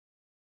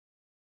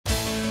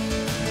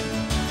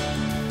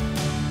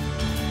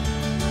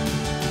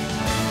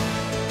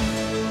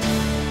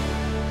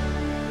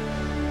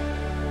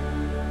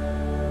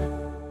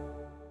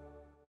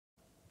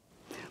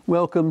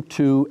Welcome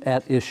to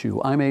At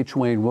Issue. I'm H.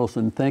 Wayne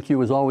Wilson. Thank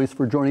you, as always,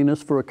 for joining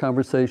us for a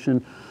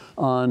conversation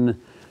on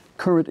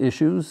current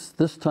issues.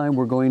 This time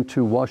we're going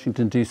to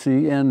Washington,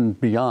 D.C. and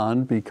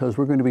beyond, because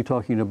we're going to be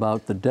talking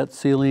about the debt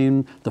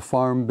ceiling, the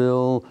Farm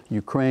Bill,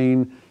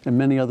 Ukraine, and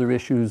many other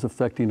issues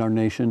affecting our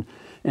nation.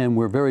 And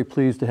we're very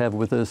pleased to have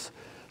with us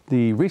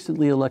the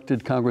recently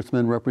elected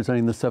Congressman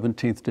representing the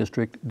 17th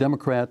District,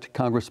 Democrat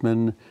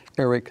Congressman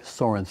Eric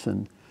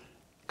Sorensen.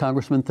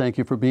 Congressman, thank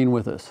you for being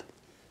with us.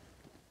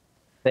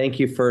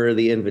 Thank you for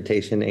the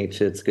invitation, H.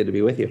 It's good to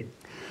be with you.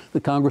 The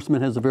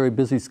Congressman has a very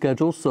busy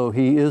schedule, so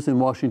he is in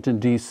Washington,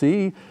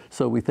 D.C.,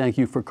 so we thank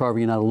you for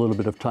carving out a little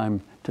bit of time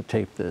to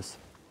tape this.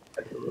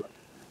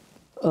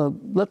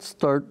 Let's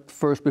start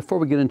first, before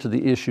we get into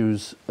the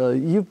issues.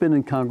 You've been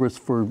in Congress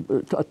for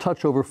a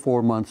touch over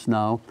 4 months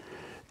now.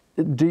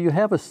 Do you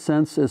have a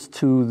sense as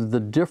to the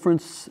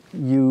difference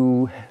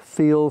you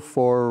feel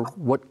for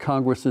what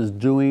Congress is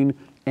doing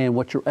and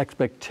what your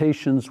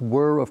expectations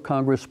were of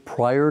Congress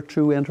prior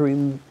to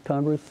entering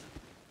Congress?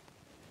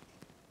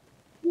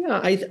 Yeah,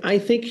 I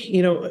think,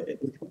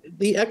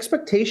 the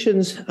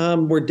expectations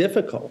were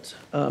difficult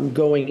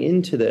going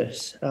into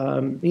this,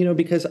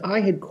 because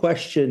I had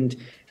questioned,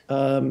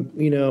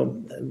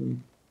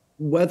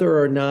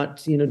 whether or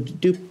not,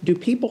 do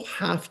people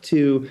have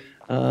to,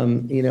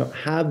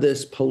 have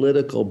this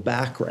political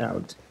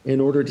background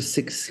in order to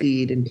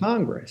succeed in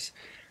Congress?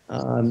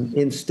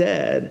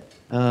 Instead,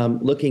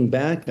 looking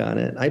back on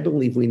it, I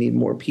believe we need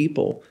more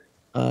people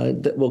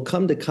that will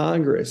come to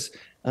Congress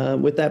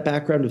with that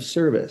background of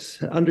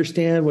service,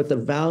 understand what the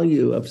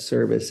value of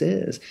service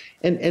is.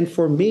 And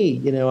for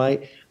me,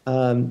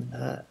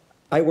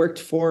 I worked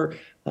for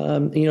a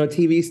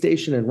TV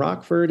station in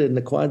Rockford in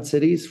the Quad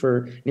Cities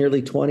for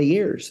nearly 20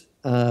 years.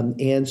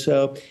 And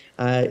so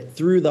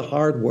through the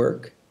hard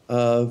work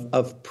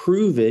of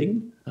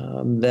proving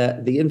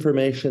that the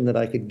information that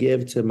I could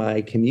give to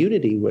my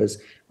community was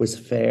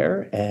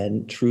fair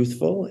and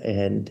truthful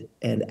and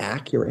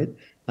accurate,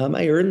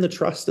 I earned the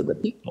trust of the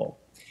people.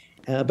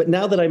 But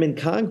now that I'm in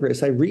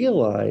Congress, I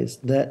realize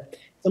that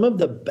some of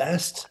the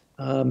best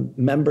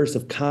members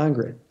of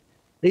Congress,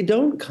 they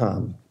don't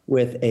come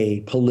with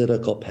a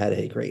political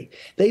pedigree.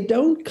 They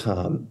don't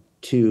come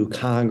to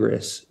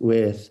Congress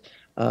with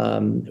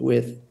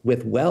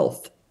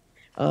wealth.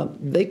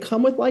 They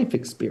come with life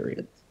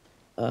experience.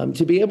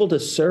 To be able to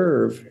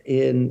serve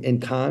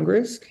in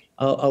Congress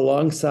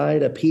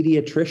alongside a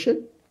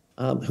pediatrician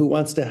who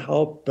wants to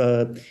help,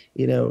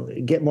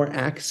 get more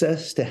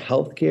access to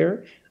health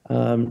care,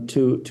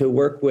 to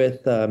work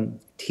with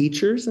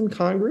teachers in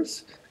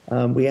Congress.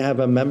 We have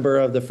a member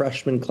of the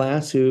freshman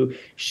class who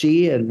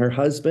she and her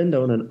husband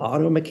own an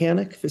auto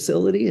mechanic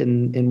facility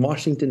in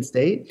Washington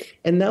State.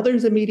 And now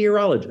there's a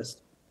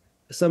meteorologist,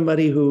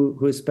 somebody who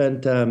has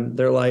spent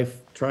their life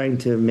trying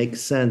to make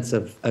sense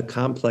of a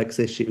complex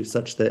issue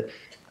such that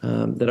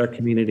that our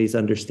communities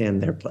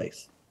understand their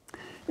place.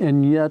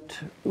 And yet,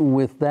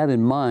 with that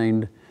in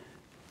mind,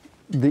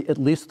 at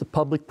least the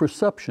public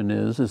perception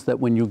is that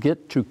when you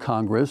get to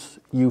Congress,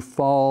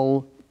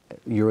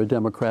 you're a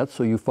Democrat,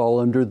 so you fall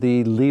under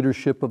the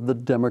leadership of the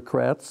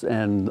Democrats,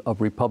 and a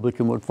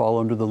Republican would fall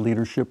under the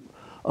leadership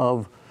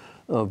of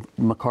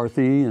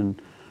McCarthy.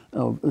 And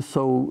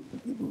so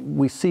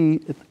we see,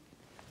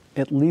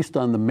 at least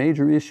on the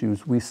major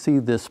issues, we see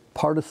this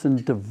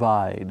partisan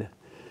divide.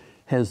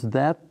 How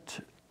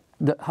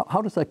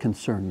does that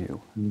concern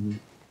you? Mm-hmm.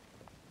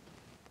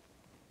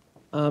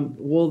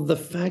 Well, the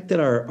fact that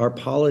our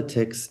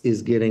politics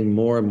is getting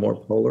more and more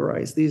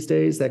polarized these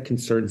days, that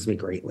concerns me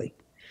greatly.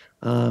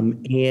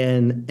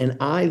 And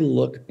I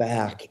look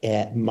back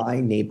at my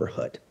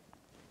neighborhood,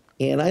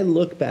 and I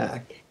look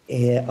back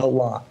a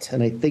lot,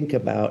 and I think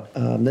about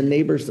the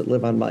neighbors that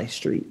live on my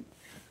street.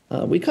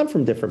 We come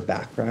from different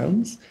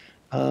backgrounds.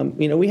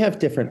 We have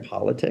different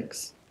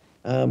politics.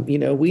 We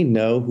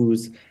know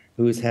who's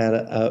had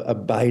a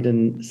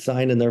Biden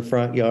sign in their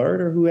front yard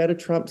or who had a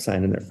Trump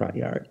sign in their front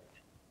yard.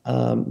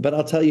 But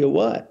I'll tell you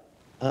what,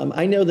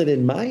 I know that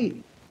in my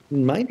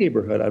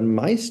neighborhood, on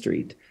my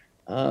street,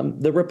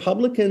 the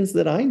Republicans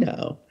that I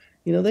know,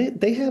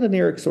 they had an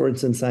Eric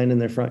Sorensen sign in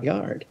their front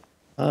yard.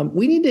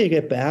 We need to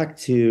get back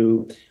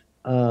to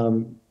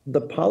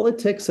the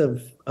politics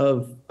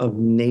of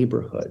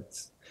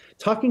neighborhoods,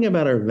 talking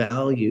about our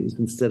values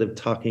instead of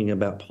talking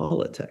about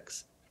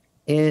politics.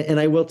 And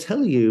I will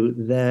tell you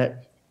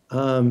that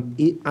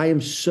I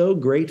am so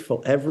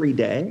grateful every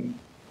day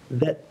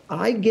that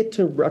I get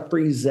to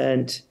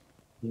represent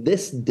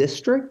this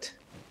district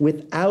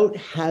without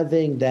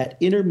having that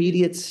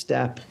intermediate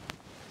step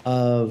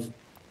of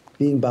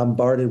being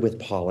bombarded with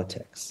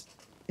politics.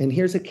 And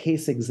here's a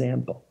case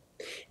example,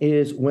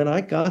 is when I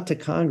got to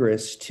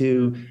Congress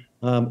to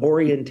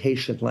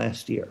orientation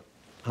last year,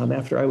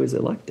 after I was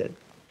elected,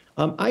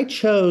 I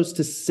chose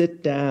to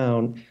sit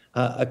down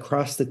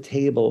across the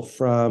table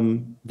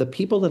from the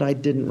people that I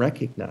didn't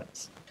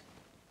recognize.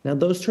 Now,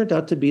 those turned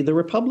out to be the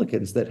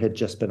Republicans that had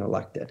just been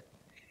elected.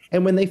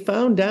 And when they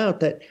found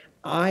out that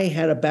I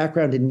had a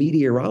background in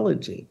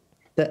meteorology,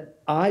 that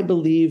I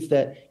believe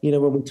that,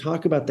 when we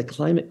talk about the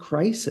climate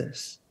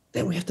crisis,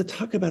 that we have to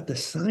talk about the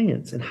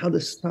science and how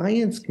the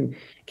science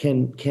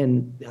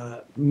can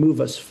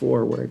move us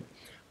forward.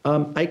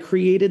 I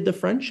created the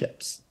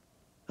friendships.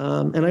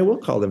 And I will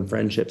call them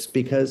friendships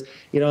because,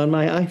 on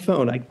my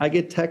iPhone, I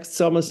get texts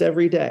almost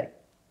every day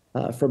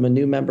from a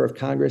new member of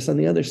Congress on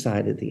the other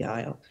side of the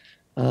aisle.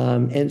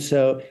 And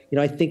so,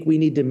 I think we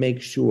need to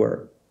make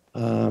sure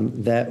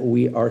that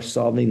we are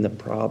solving the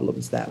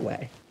problems that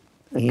way.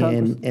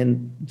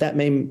 And that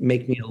may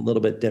make me a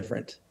little bit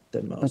different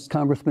than most.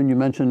 Congressman, you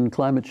mentioned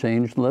climate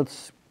change.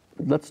 Let's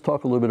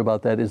talk a little bit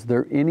about that. Is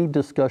there any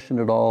discussion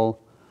at all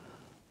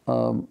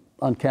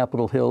on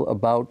Capitol Hill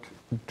about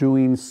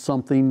doing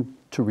something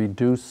to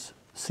reduce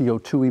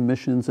CO2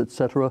 emissions, et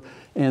cetera?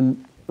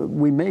 And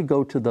we may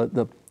go to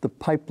the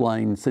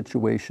pipeline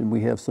situation. We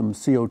have some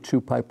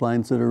CO2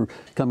 pipelines that are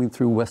coming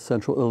through West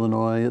Central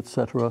Illinois, et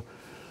cetera.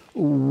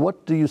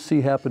 What do you see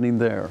happening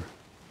there?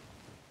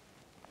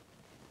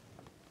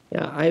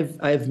 Yeah,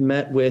 I've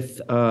met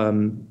with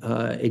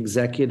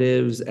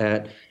executives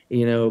at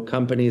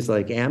companies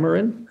like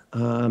Ameren,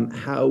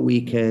 how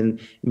we can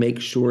make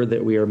sure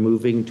that we are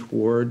moving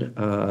toward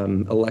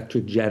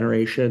electric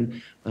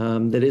generation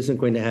that isn't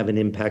going to have an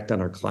impact on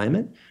our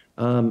climate.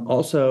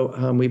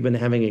 Also, we've been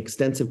having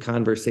extensive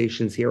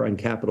conversations here on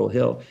Capitol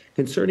Hill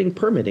concerning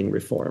permitting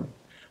reform,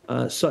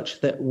 such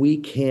that we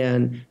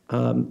can,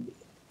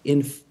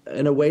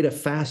 in a way to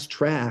fast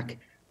track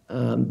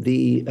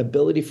the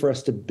ability for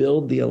us to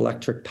build the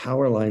electric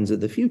power lines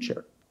of the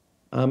future.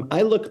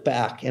 I look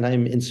back and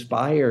I'm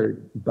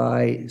inspired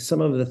by some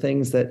of the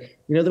things that,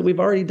 that we've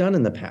already done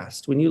in the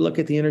past. When you look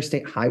at the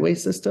interstate highway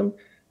system,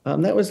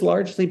 that was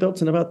largely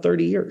built in about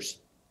 30 years.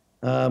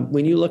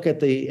 When you look at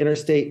the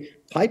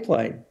interstate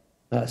pipeline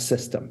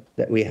system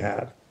that we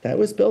have, that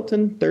was built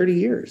in 30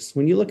 years.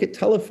 When you look at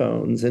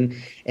telephones and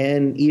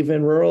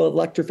even rural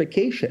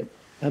electrification,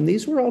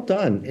 these were all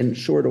done in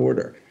short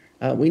order.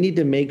 We need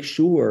to make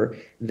sure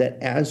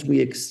that as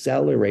we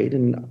accelerate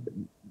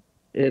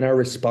in our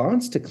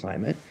response to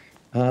climate,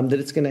 that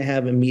it's going to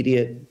have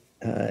immediate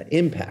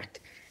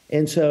impact.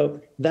 And so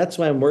that's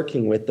why I'm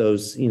working with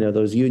those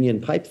union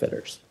pipe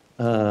fitters.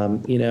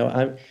 I'm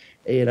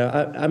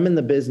in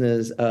the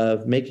business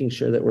of making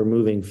sure that we're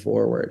moving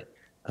forward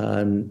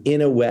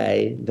in a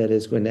way that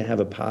is going to have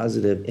a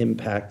positive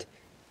impact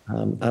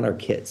on our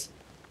kids,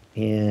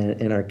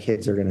 and our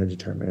kids are going to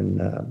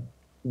determine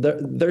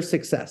their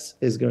success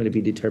is going to be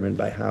determined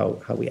by how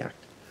we act.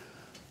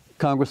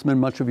 Congressman,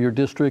 much of your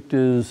district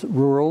is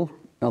rural,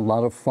 a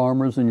lot of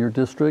farmers in your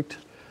district.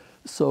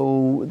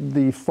 So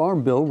the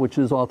Farm Bill, which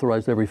is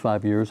authorized every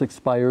 5 years,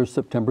 expires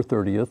September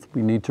 30th.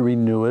 We need to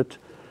renew it.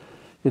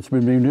 It's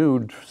been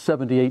renewed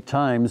 78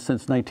 times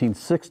since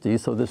 1960,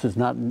 so this is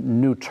not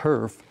new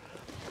turf.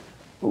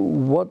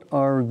 What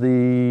are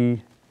the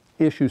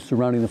issues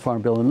surrounding the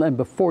Farm Bill? And then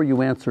before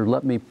you answer,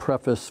 let me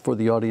preface for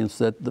the audience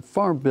that the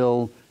Farm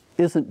Bill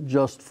isn't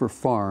just for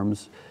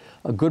farms.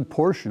 A good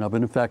portion of it,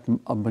 in fact,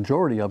 a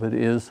majority of it,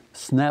 is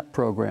SNAP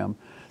program,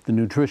 the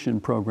nutrition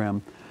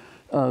program.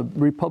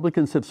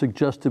 Republicans have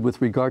suggested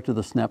with regard to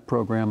the SNAP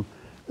program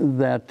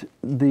that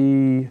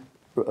the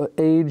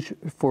age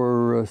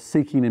for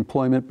seeking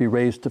employment be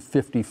raised to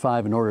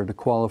 55 in order to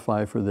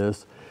qualify for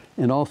this,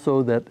 and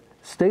also that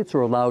states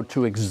are allowed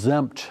to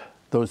exempt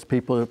those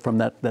people from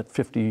that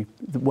 50,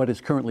 what is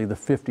currently the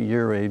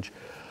 50-year age.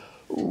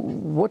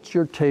 What's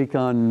your take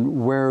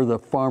on where the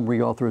farm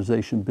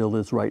reauthorization bill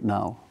is right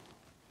now?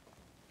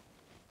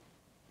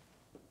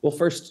 Well,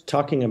 first,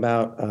 talking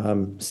about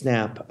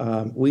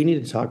SNAP, we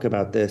need to talk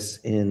about this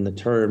in the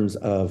terms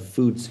of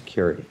food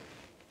security,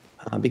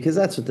 because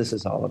that's what this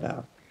is all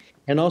about.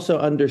 And also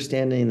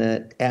understanding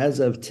that as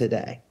of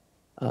today,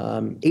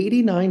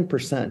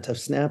 89% of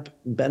SNAP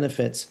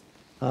benefits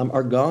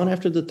are gone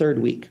after the third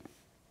week.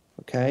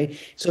 Okay,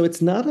 so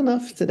it's not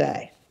enough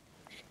today.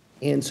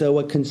 And so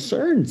what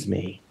concerns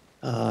me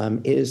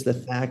is the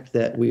fact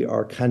that we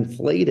are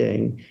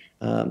conflating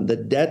the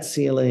debt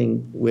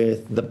ceiling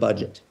with the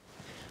budget.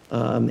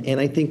 And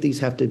I think these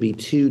have to be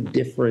two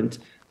different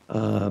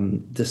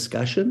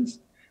discussions,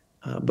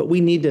 but we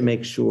need to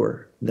make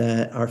sure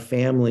that our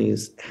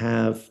families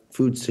have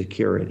food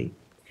security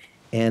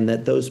and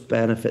that those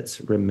benefits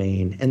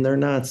remain and they're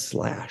not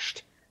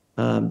slashed,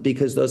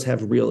 because those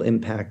have real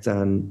impact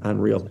on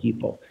real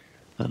people.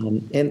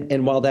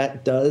 And while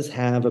that does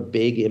have a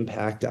big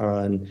impact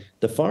on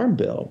the Farm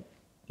Bill,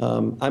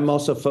 I'm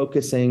also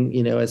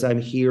focusing, as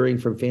I'm hearing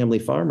from family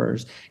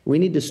farmers, we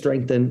need to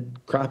strengthen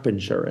crop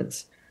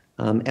insurance.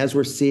 As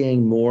we're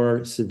seeing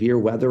more severe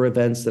weather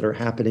events that are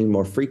happening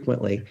more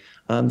frequently,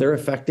 they're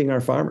affecting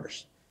our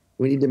farmers.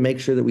 We need to make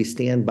sure that we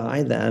stand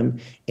by them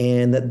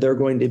and that they're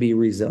going to be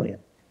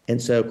resilient.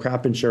 And so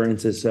crop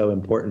insurance is so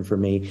important for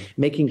me,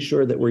 making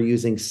sure that we're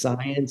using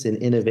science and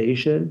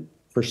innovation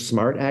for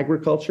smart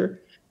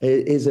agriculture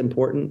is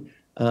important.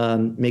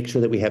 Make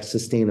sure that we have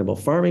sustainable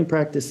farming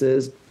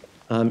practices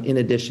in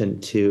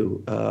addition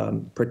to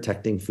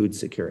protecting food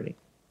security.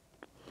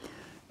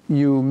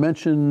 You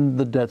mentioned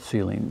the debt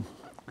ceiling.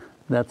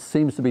 That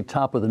seems to be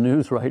top of the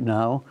news right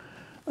now.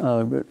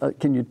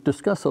 Can you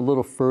discuss a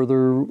little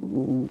further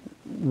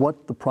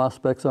what the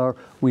prospects are?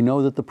 We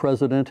know that the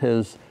president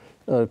has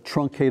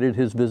truncated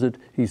his visit.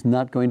 He's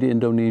not going to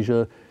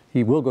Indonesia.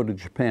 He will go to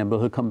Japan, but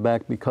he'll come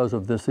back because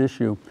of this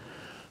issue.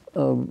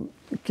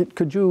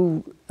 Could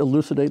you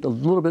elucidate a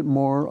little bit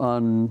more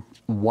on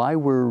why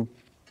the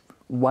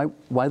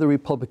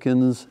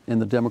Republicans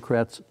and the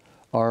Democrats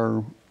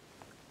are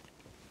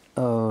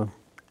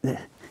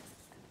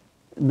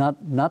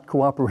not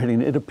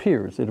cooperating? It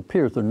appears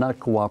they're not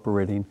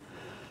cooperating,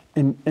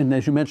 and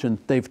as you mentioned,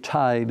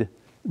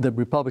 the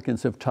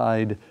Republicans have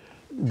tied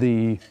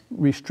the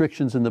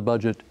restrictions in the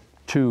budget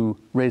to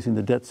raising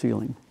the debt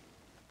ceiling.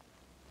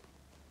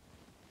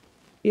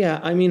 Yeah,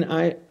 I mean,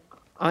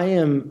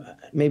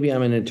 maybe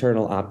I'm an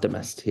eternal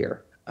optimist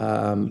here,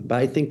 but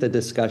I think the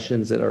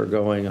discussions that are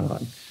going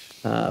on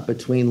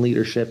between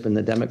leadership in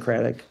the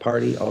Democratic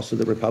Party, also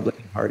the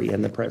Republican Party,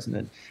 and the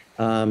president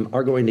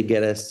are going to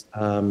get us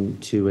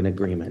to an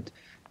agreement.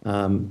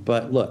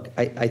 But look,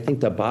 I think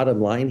the bottom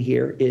line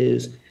here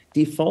is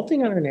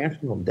defaulting on our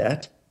national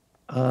debt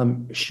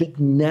should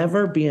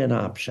never be an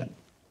option.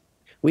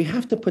 We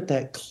have to put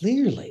that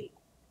clearly.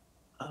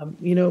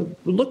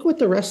 Look what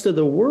the rest of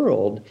the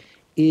world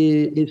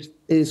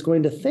is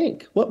going to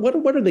think.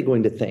 What are they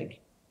going to think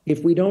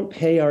if we don't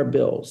pay our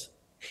bills?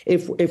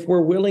 If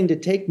we're willing to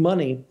take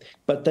money,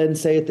 but then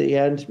say at the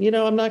end,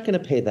 I'm not going to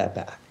pay that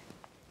back.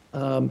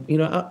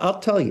 I'll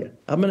tell you,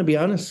 I'm going to be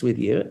honest with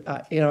you.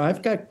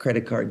 I've got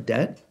credit card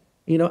debt.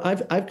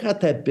 I've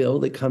got that bill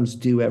that comes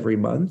due every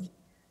month,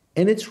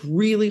 and it's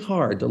really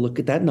hard to look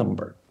at that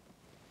number.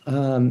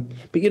 But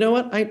you know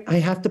what? I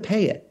have to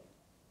pay it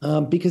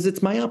because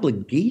it's my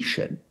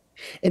obligation.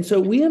 And so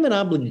we have an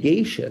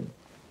obligation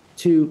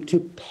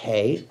to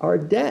pay our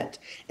debt.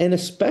 And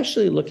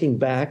especially looking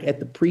back at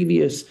the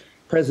previous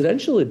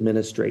presidential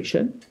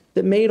administration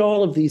that made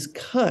all of these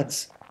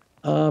cuts,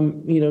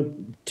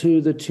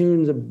 to the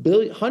tunes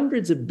of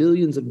hundreds of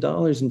billions of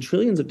dollars and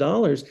trillions of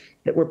dollars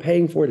that we're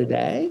paying for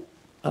today.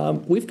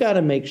 We've got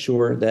to make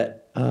sure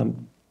that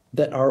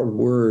our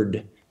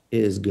word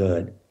is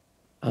good.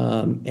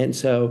 And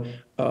so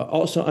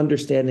also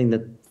understanding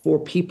that for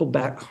people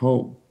back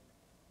home,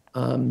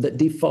 that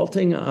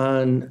defaulting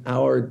on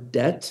our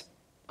debt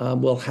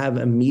will have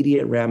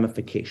immediate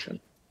ramification.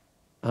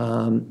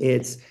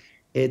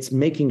 It's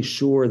making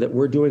sure that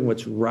we're doing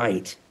what's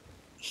right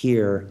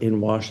here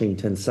in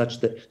Washington, such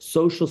that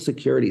Social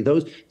Security,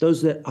 those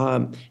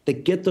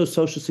that get those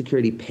Social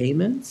Security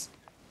payments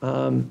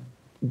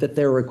that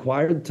they're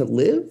required to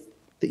live,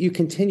 that you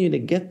continue to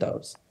get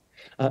those.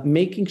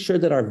 Making sure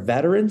that our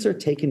veterans are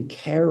taken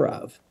care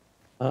of,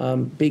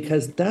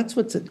 because that's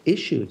what's at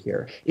issue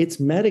here. It's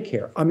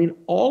Medicare. I mean,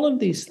 all of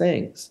these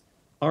things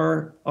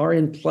are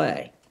in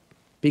play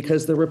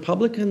because the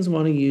Republicans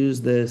want to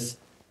use this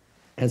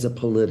as a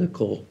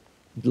political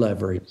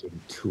leveraging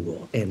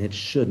tool, and it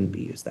shouldn't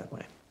be used that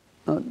way.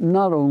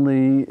 Not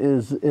only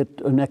is it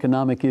an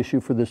economic issue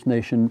for this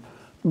nation,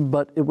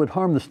 but it would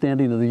harm the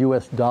standing of the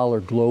U.S.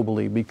 dollar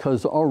globally,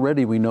 because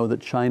already we know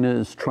that China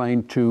is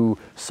trying to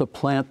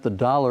supplant the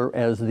dollar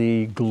as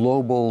the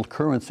global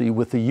currency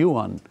with the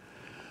yuan.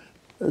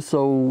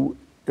 So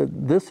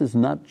this is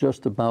not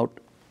just about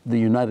the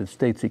United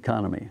States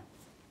economy.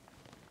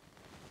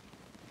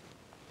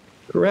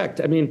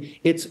 Correct. I mean,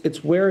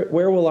 it's where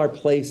will our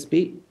place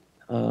be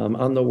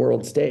on the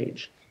world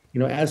stage?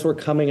 As we're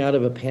coming out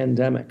of a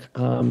pandemic,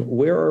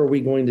 where are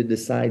we going to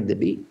decide to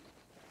be?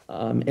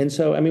 And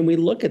so, I mean, we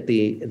look at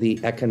the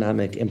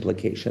economic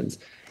implications,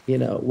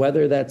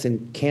 whether that's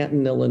in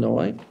Canton,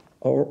 Illinois,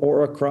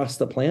 or across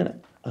the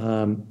planet.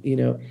 And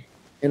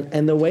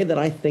the way that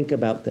I think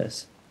about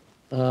this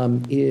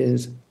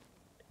is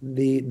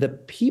the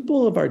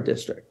people of our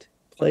district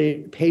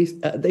they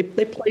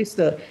placed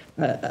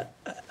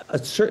a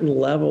certain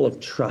level of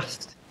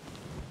trust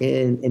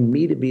in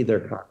me to be their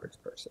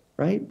congressperson,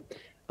 right?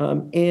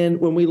 And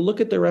when we look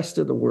at the rest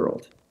of the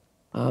world,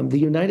 the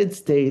United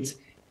States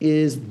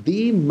is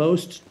the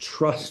most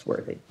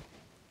trustworthy.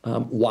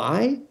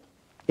 Why?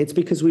 It's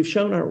because we've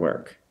shown our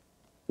work.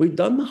 We've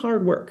done the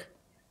hard work,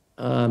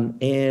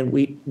 and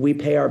we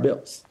pay our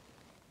bills.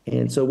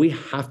 And so we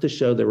have to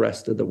show the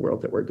rest of the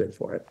world that we're good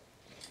for it.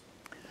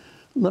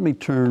 Let me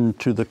turn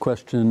to the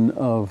question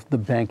of the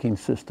banking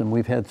system.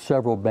 We've had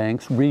several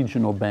banks,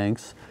 regional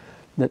banks,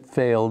 that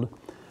failed.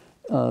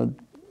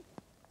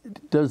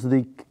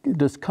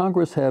 Does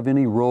Congress have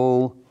any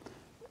role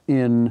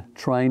in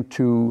trying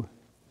to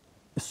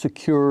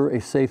secure a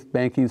safe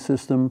banking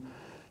system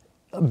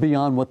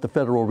beyond what the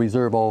Federal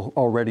Reserve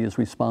already is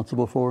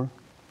responsible for?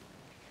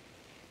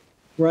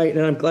 Right,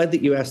 and I'm glad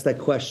that you asked that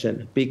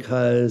question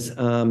because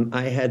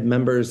I had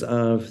members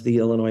of the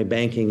Illinois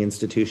banking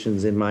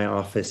institutions in my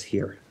office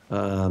here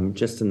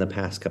just in the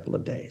past couple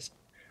of days.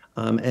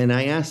 And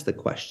I asked the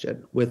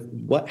question, with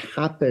what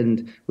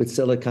happened with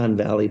Silicon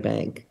Valley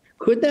Bank,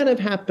 could that have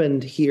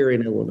happened here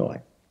in Illinois?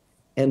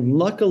 And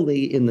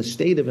luckily in the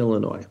state of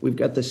Illinois, we've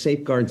got the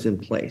safeguards in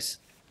place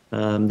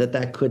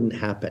that couldn't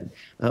happen.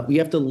 We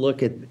have to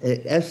look at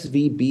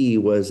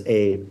SVB was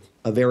a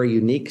very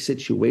unique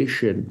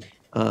situation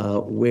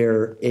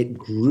where it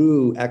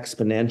grew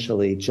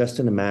exponentially just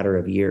in a matter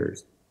of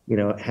years.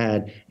 It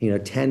had,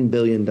 $10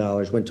 billion,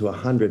 went to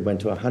 100,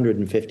 went to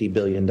 $150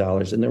 billion.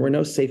 And there were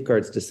no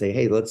safeguards to say,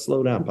 hey, let's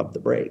slow down, pump the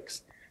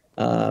brakes.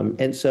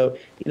 And so,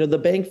 the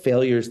bank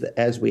failures that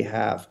as we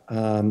have,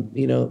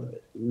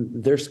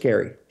 they're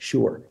scary,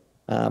 sure.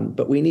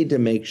 But we need to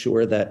make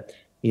sure that,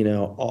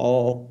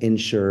 all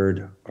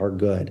insured are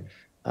good.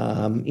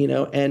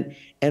 And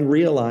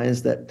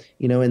realize that,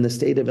 in the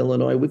state of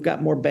Illinois, we've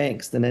got more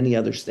banks than any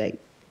other state.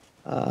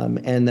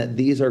 And that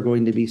these are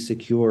going to be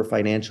secure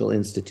financial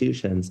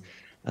institutions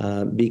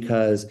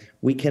because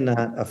we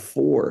cannot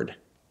afford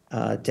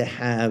to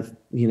have,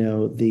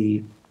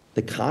 the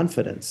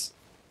confidence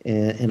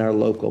in our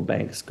local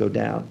banks go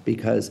down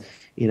because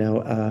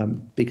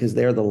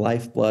they're the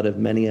lifeblood of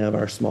many of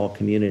our small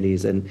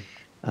communities. And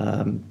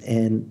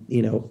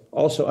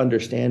also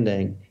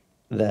understanding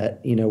that,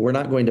 we're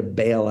not going to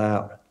bail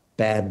out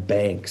bad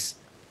banks.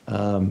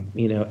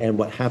 And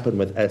what happened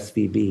with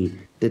SVB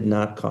did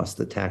not cost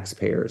the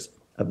taxpayers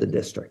of the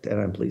district.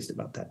 And I'm pleased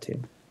about that too.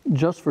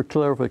 Just for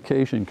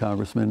clarification,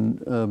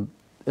 Congressman,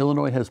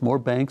 Illinois has more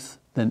banks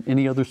than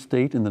any other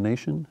state in the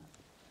nation?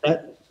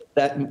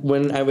 That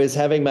when I was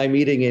having my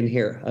meeting in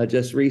here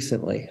just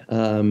recently,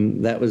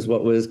 that was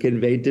what was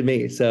conveyed to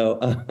me. So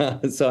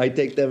I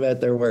take them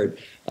at their word.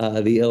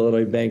 The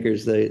Illinois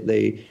bankers,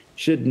 they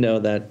should know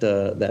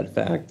that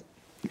fact.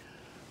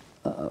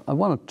 I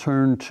want to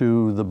turn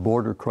to the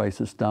border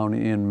crisis down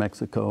in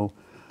Mexico.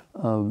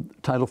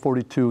 Title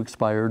 42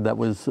 expired. That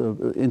was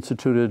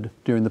instituted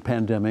during the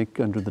pandemic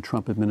under the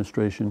Trump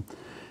administration.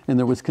 And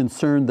there was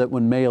concern that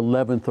when May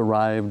 11th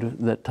arrived,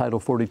 that Title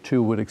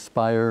 42 would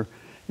expire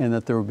and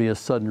that there would be a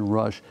sudden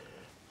rush.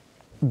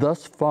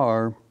 Thus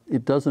far,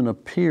 it doesn't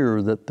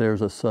appear that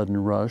there's a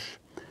sudden rush.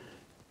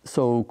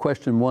 So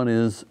question one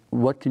is,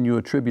 what can you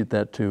attribute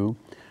that to?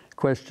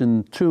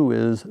 Question two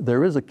is,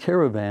 there is a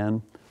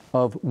caravan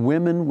of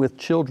women with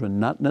children,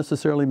 not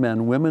necessarily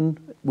men, women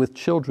with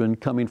children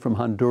coming from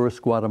Honduras,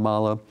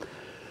 Guatemala.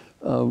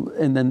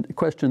 And then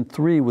question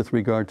three with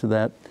regard to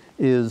that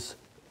is,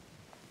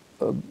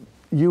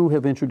 you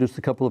have introduced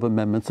a couple of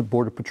amendments, the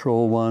Border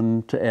Patrol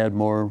one to add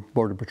more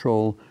Border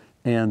Patrol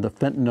and the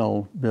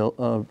fentanyl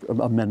bill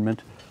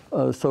amendment.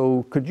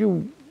 So could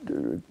you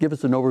give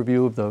us an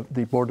overview of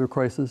the border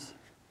crisis?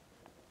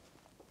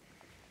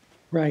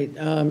 Right.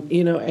 And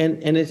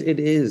it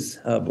is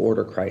a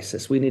border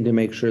crisis. We need to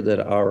make sure that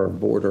our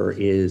border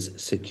is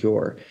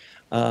secure.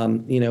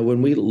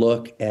 When we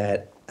look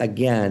at,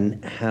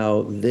 again,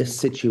 how this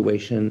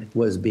situation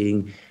was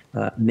being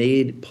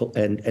made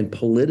and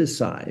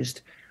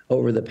politicized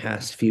over the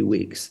past few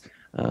weeks,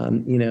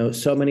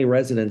 so many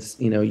residents,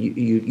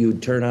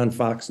 you'd turn on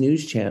Fox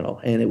News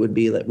Channel and it would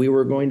be that we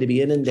were going to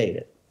be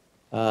inundated,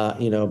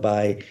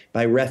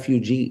 by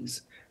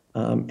refugees.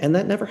 And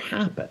that never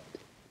happened.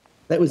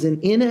 That was an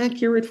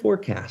inaccurate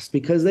forecast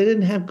because they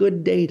didn't have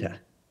good data.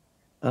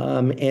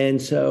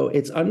 And so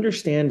it's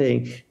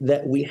understanding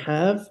that we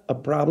have a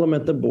problem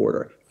at the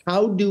border.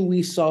 How do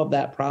we solve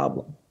that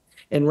problem?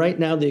 And right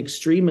now, the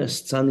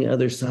extremists on the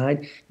other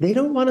side, they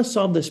don't want to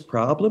solve this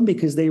problem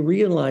because they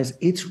realize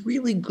it's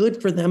really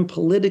good for them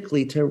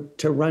politically to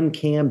run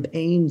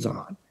campaigns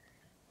on.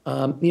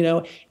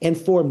 And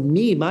for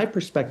me, my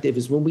perspective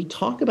is when we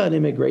talk about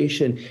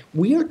immigration,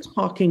 we are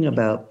talking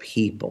about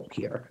people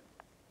here.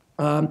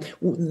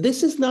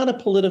 This is not a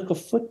political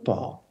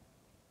football.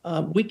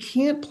 We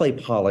can't play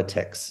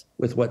politics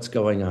with what's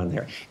going on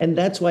there. And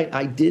that's why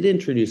I did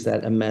introduce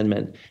that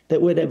amendment that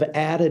would have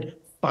added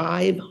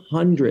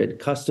 500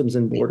 Customs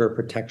and Border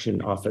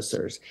Protection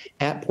officers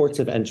at ports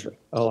of entry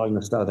along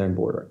the southern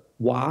border.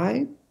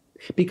 Why?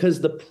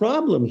 Because the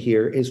problem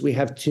here is we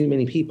have too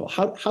many people.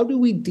 How do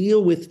we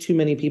deal with too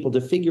many people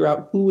to figure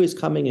out who is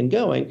coming and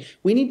going?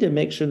 We need to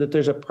make sure that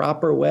there's a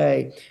proper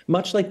way,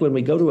 much like when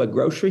we go to a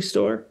grocery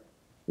store,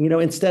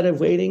 instead of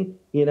waiting,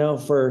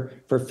 for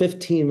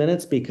 15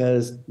 minutes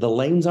because the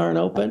lanes aren't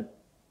open,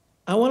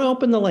 I want to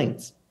open the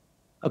lanes.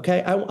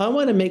 Okay, I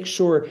want to make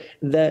sure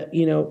that,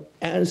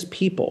 as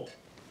people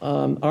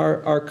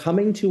are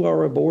coming to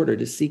our border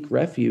to seek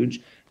refuge,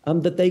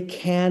 that they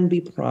can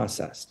be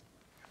processed.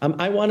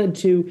 I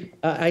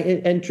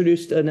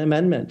introduced an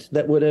amendment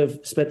that would have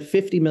spent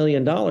 $50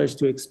 million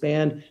to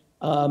expand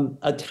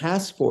a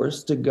task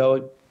force to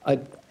go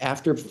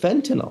after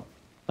fentanyl.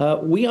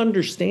 We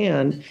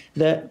understand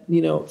that,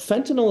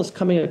 fentanyl is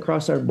coming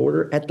across our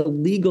border at the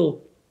legal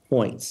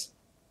points.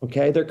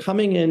 Okay, they're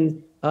coming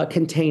in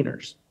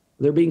containers.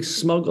 They're being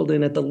smuggled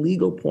in at the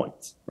legal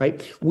points,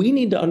 right? We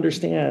need to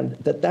understand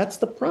that that's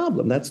the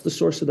problem. That's the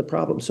source of the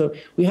problem. So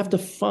we have to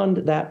fund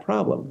that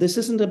problem. This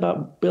isn't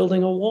about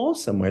building a wall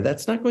somewhere.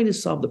 That's not going to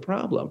solve the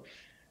problem.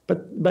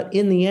 But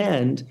in the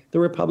end, the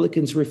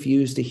Republicans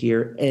refuse to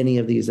hear any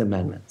of these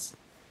amendments.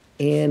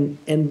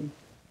 And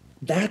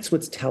that's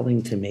what's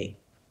telling to me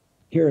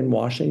here in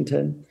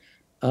Washington,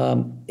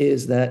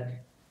 is that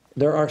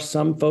There are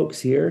some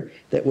folks here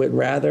that would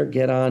rather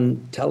get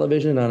on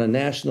television on a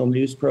national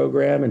news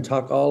program and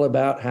talk all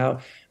about how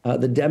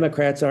the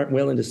Democrats aren't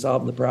willing to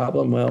solve the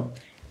problem. Well,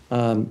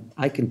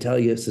 I can tell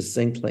you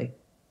succinctly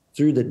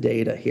through the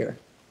data here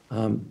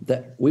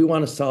that we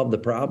want to solve the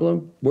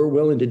problem. We're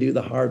willing to do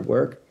the hard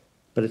work,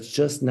 but it's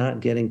just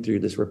not getting through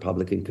this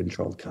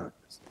Republican-controlled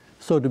Congress.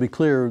 So to be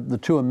clear, the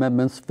two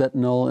amendments,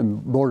 fentanyl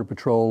and Border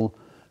Patrol,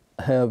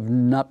 have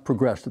not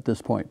progressed at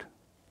this point.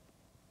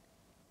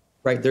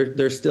 Right,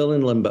 they're still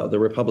in limbo. The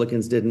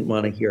Republicans didn't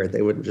want to hear it.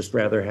 They would just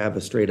rather have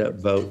a straight up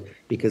vote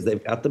because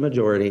they've got the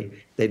majority.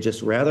 They'd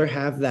just rather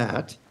have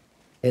that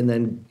and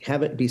then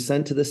have it be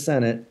sent to the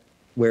Senate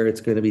where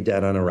it's going to be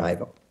dead on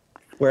arrival.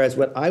 Whereas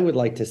what I would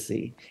like to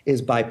see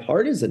is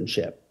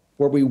bipartisanship,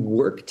 where we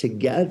work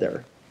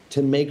together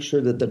to make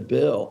sure that the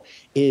bill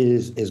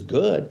is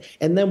good.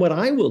 And then what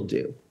I will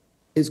do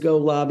is go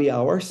lobby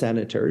our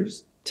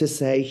senators to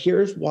say,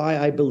 here's why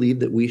I believe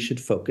that we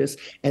should focus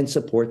and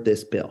support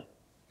this bill.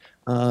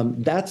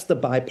 That's the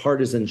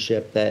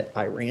bipartisanship that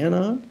I ran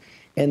on,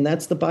 and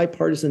that's the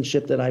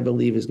bipartisanship that I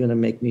believe is going to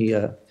make me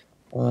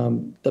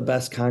the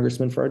best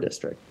congressman for our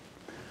district.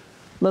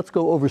 Let's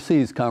go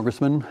overseas,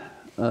 Congressman,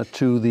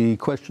 to the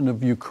question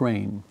of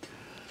Ukraine.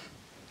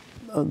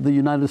 The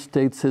United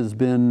States has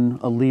been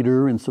a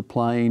leader in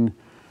supplying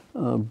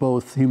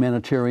both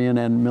humanitarian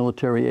and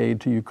military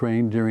aid to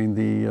Ukraine during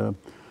the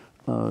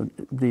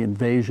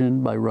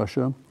invasion by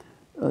Russia.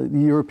 The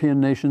European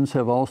nations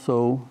have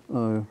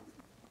also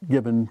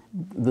given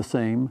the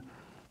same,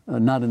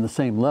 not in the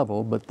same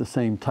level, but the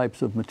same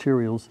types of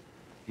materials.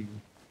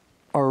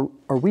 Are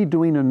we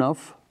doing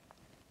enough?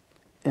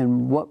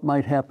 And what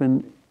might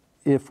happen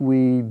if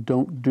we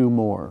don't do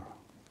more?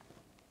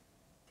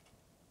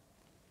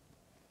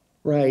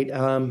 Right,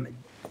 and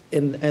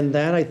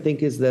that I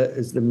think is the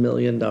 $1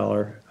 million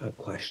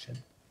question.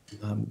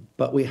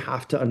 But we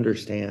have to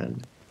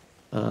understand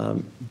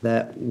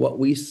that what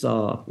we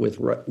saw with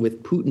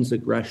Putin's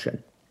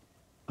aggression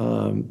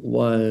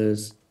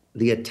was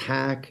the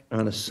attack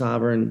on a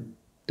sovereign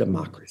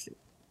democracy.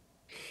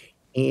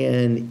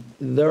 And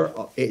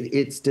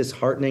it's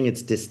disheartening,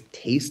 it's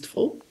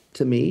distasteful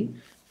to me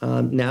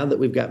now that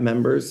we've got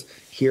members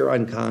here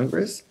on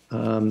Congress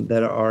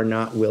that are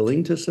not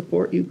willing to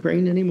support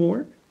Ukraine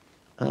anymore.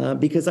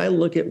 Because I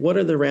look at what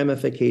are the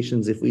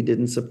ramifications if we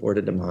didn't support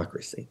a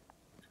democracy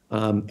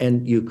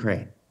and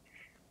Ukraine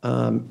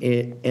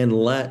and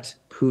let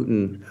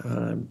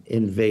Putin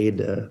invade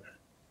a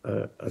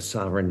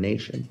sovereign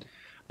nation.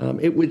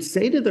 It would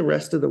say to the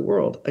rest of the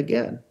world,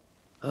 again,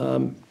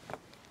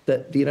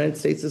 that the United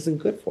States isn't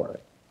good for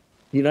it.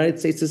 The United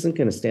States isn't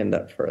going to stand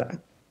up for that.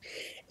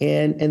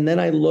 And then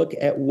I look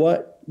at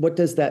what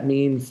does that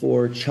mean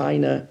for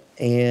China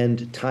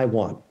and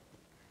Taiwan,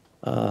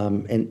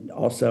 and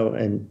also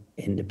an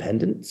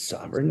independent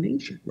sovereign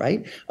nation,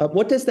 right?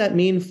 What does that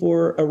mean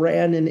for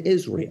Iran and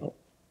Israel?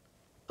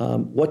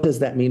 What does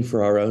that mean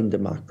for our own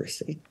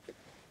democracy?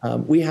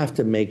 We have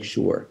to make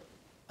sure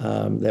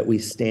that we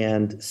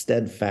stand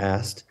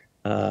steadfast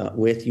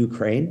with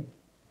Ukraine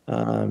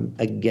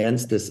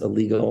against this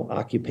illegal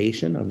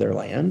occupation of their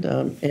land.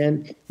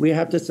 And we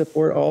have to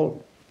support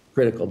all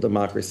critical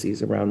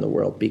democracies around the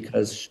world,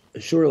 because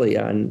surely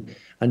on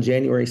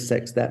January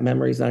 6th, that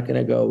memory is not going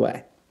to go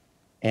away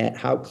at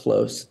how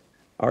close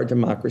our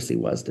democracy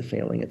was to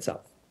failing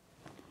itself.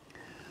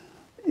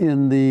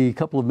 In the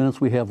couple of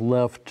minutes we have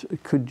left,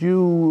 could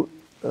you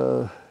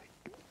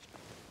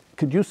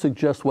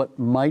suggest what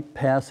might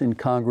pass in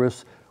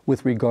Congress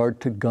with regard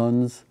to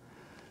guns?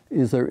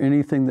 Is there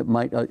anything that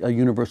might, a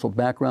universal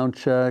background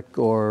check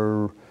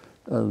or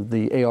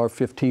the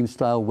AR-15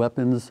 style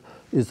weapons?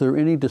 Is there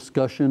any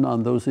discussion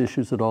on those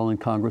issues at all in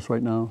Congress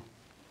right now?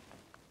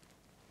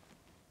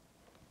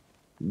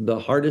 The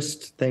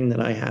hardest thing that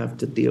I have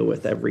to deal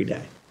with every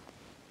day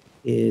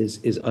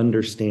is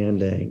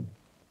understanding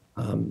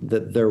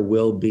that there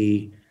will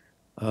be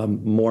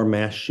more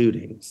mass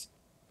shootings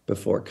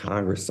before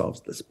Congress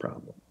solves this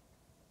problem.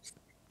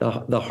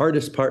 The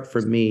hardest part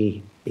for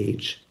me,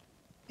 H,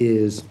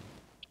 is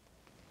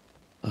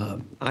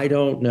I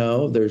don't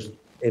know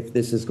if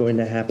this is going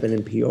to happen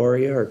in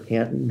Peoria or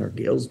Canton or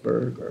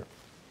Galesburg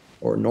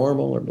or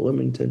Normal or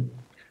Bloomington,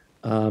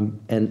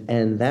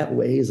 and that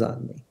weighs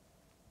on me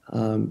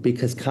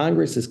because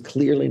Congress is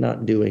clearly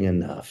not doing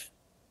enough.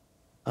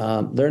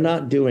 They're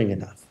not doing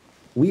enough.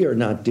 We are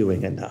not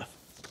doing enough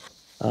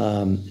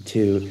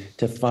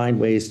to find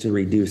ways to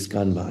reduce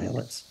gun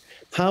violence.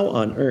 How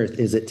on earth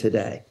is it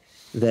today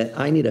that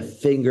I need a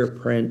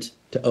fingerprint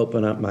to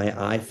open up my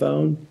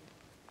iPhone,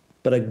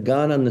 but a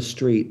gun on the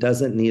street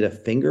doesn't need a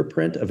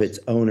fingerprint of its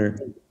owner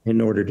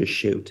in order to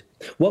shoot?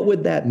 What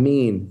would that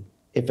mean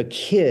if a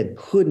kid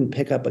couldn't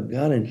pick up a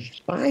gun and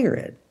fire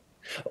it?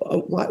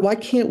 Why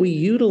can't we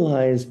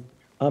utilize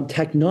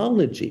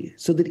technology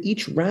so that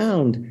each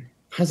round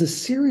has a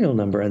serial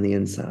number on the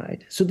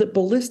inside so that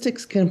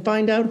ballistics can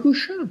find out who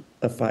shot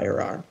a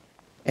firearm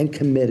and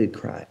committed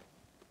crime?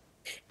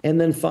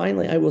 And then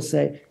finally, I will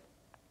say,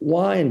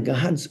 why in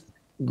God's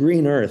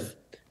green earth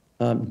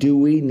Do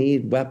we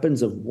need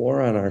weapons of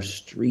war on our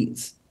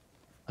streets?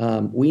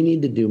 We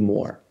need to do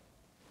more.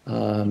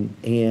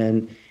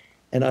 And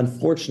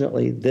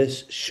unfortunately,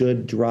 this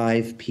should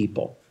drive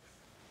people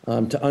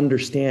to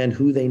understand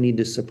who they need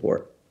to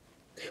support,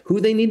 who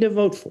they need to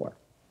vote for,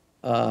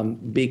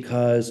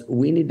 because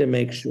we need to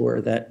make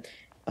sure that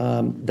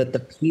that the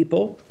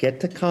people get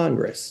to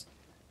Congress,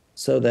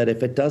 so that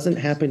if it doesn't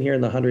happen here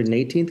in the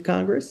 118th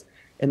Congress,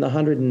 in the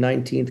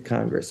 119th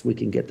Congress, we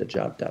can get the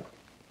job done.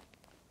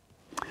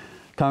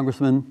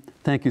 Congressman,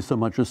 thank you so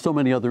much. There's so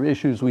many other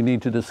issues we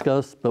need to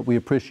discuss, but we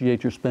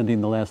appreciate your spending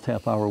the last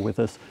half hour with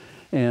us,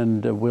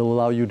 and we'll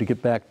allow you to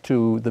get back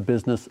to the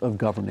business of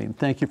governing.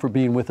 Thank you for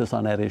being with us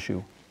on that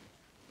issue.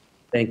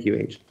 Thank you,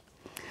 H.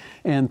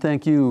 And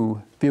thank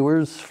you,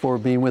 viewers, for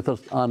being with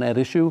us on that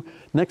issue.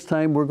 Next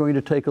time, we're going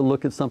to take a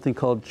look at something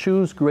called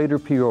Choose Greater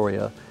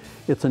Peoria.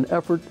 It's an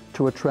effort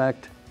to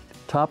attract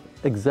top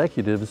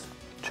executives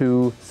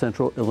to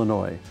Central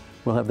Illinois.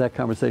 We'll have that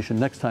conversation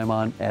next time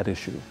on At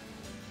Issue.